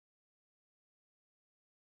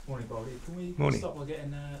Morning, Bould. Can we Morning. start by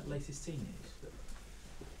getting latest team news?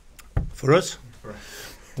 For us? For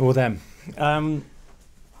us. Or them?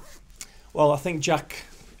 Well, I think Jack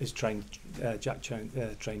is trained.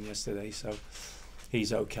 Trained yesterday, so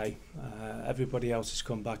he's okay. Everybody else has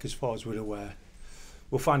come back, as far as we're aware.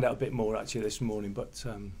 We'll find out a bit more actually this morning, but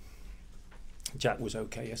Jack was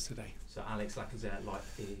okay yesterday. So Alex Lacazette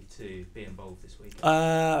likely to be involved this week?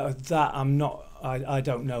 That I'm not. I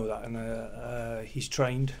don't know that, and he's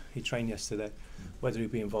trained. He trained yesterday. Whether he'll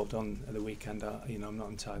be involved on the weekend, I'm not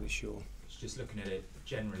entirely sure. Just looking at it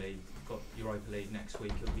generally, you've got Europa League next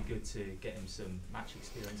week. It would be good to get him some match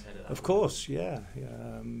experience ahead of that. Of course, yeah.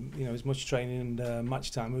 As much training and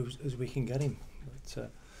match time as we can get him.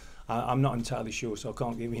 But I'm not entirely sure, so I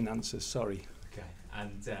can't give you an answer. Sorry. Okay,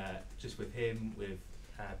 and just with him, with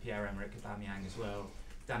Pierre-Emerick Aubameyang as well,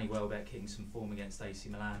 Danny Welbeck hitting some form against AC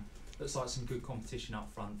Milan. Looks like some good competition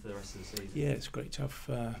up front for the rest of the season. Yeah, it's great to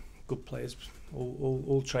have good players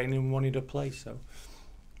all training and wanting to play. So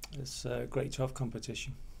it's great to have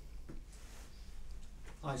competition.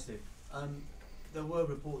 Hi Steve. There were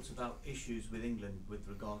reports about issues with England with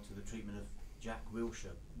regard to the treatment of Jack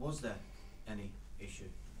Wilshere. Was there any issue?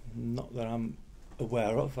 Not that I'm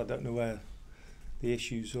aware of. I don't know where the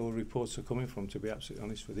issues or reports are coming from, to be absolutely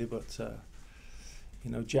honest with you. But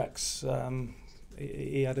Jack's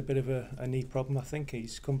he had a bit of a knee problem. I think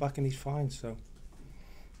he's come back and he's fine. So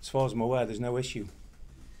as far as I'm aware, there's no issue.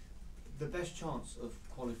 The best chance of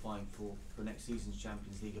qualifying for next season's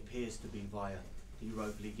Champions League appears to be via the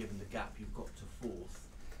Europa League, given the gap you've got to fourth.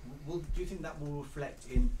 Do you think that will reflect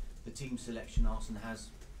in the team selection Arsenal has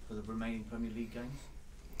for the remaining Premier League games?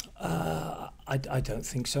 I don't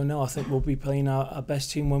think so. No, I think we'll be playing our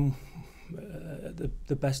best team when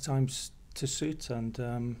the best times to suit, and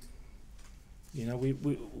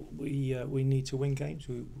we need to win games.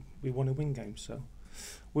 We want to win games, so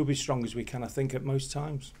we'll be strong as we can, I think, at most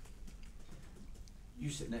times. You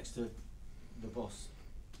sit next to the boss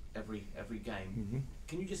every game. Mm-hmm.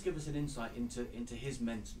 Can you just give us an insight into his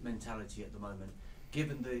mentality at the moment,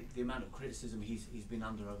 given the amount of criticism he's been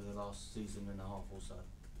under over the last season and a half or so?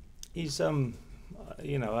 He's I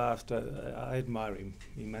admire him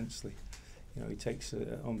immensely. He takes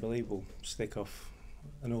an unbelievable stick off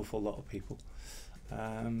an awful lot of people,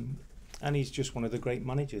 and he's just one of the great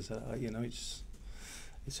managers.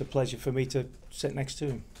 It's a pleasure for me to sit next to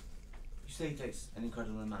him. You say he takes an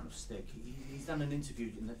incredible amount of stick. He's done an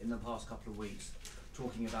interview in the past couple of weeks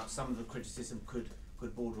talking about some of the criticism could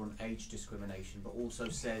border on age discrimination, but he also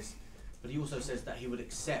says that he would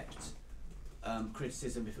accept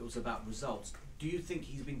criticism if it was about results. Do you think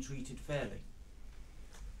he's been treated fairly?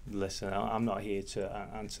 Listen, I'm not here to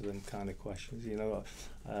answer them kind of questions.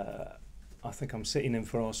 I think I'm sitting in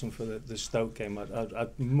for Arsenal for the Stoke game.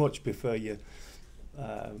 I'd much prefer you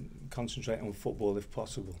concentrate on football if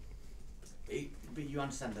possible. But you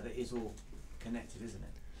understand that it is all connected, isn't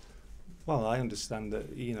it? Well, I understand that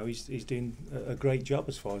he's doing a great job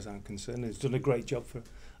as far as I'm concerned. He's done a great job for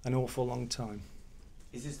an awful long time.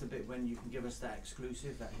 Is this the bit when you can give us that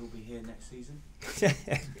exclusive that he'll be here next season?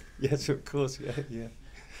 Yes, of course. Yeah.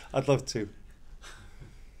 I'd love to.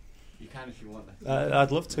 You can if you want that.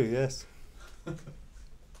 I'd love to. Yes.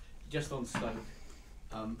 Just on Stoke,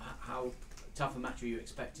 how tough a match are you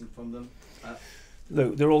expecting from them?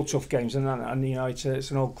 Look, they're all tough games, and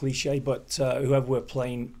it's an old cliche, but whoever we're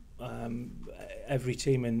playing, every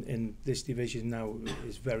team in this division now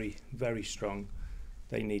is very, very strong.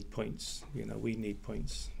 They need points. We need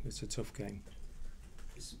points. It's a tough game.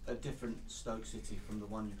 It's a different Stoke City from the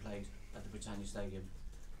one you played at the Britannia Stadium.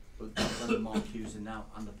 Under Mark Hughes and now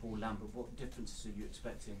under Paul Lambert. What differences are you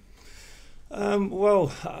expecting?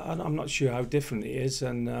 Well, I'm not sure how different it is,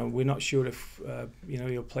 and we're not sure if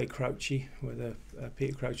he'll play Crouchy, whether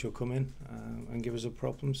Peter Crouch will come in and give us a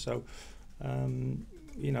problem. So,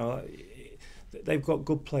 they've got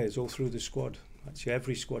good players all through the squad. Actually,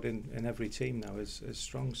 every squad in every team now is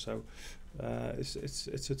strong. So,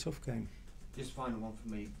 it's a tough game. Just final one for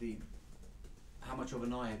me. How much of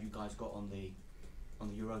an eye have you guys got on the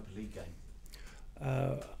Europa League game?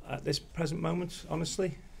 At this present moment,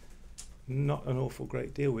 honestly, not an awful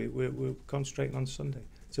great deal. We're concentrating on Sunday.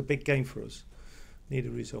 It's a big game for us. Need a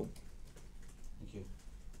result. Thank you.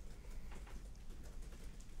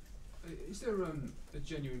 Is there a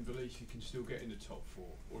genuine belief you can still get in the top four,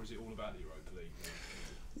 or is it all about the Europa League?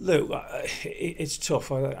 Look, it's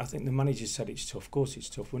tough. I think the manager said it's tough. Of course, it's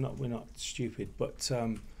tough. We're not stupid, but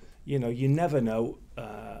you never know.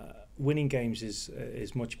 Winning games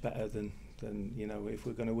is much better than if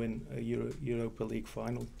we're going to win a Europa League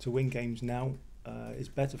final. To win games now is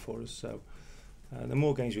better for us. So The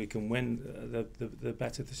more games we can win, the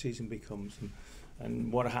better the season becomes,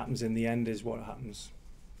 and what happens in the end is what happens.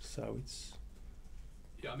 So it's.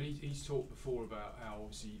 Yeah, I mean, he's talked before about how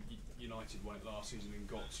obviously United won it last season and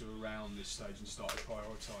got to around this stage and started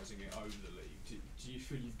prioritising it over the league. Do you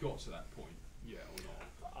feel you've got to that point yet or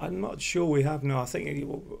not? I'm not sure we have. No, I think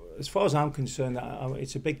as far as I'm concerned,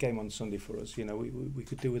 it's a big game on Sunday for us. You know, we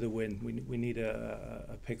could do with a win. We need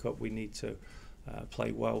a pick up. We need to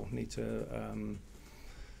play well. Need to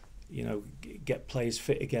get players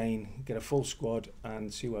fit again, get a full squad,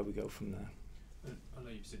 and see where we go from there. I know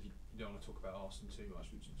you said you don't want to talk about Arsenal too much,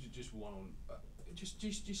 but just one on. Just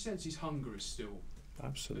sense his hunger is still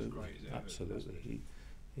absolutely as great as ever. Absolutely.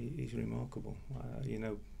 He's remarkable.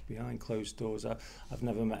 Behind closed doors, I've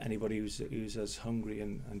never met anybody who's as hungry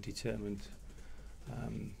and determined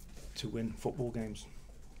to win football games.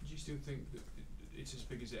 Do you still think that it's as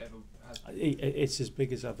big as it ever has been? It's as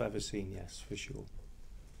big as I've ever seen, yes, for sure.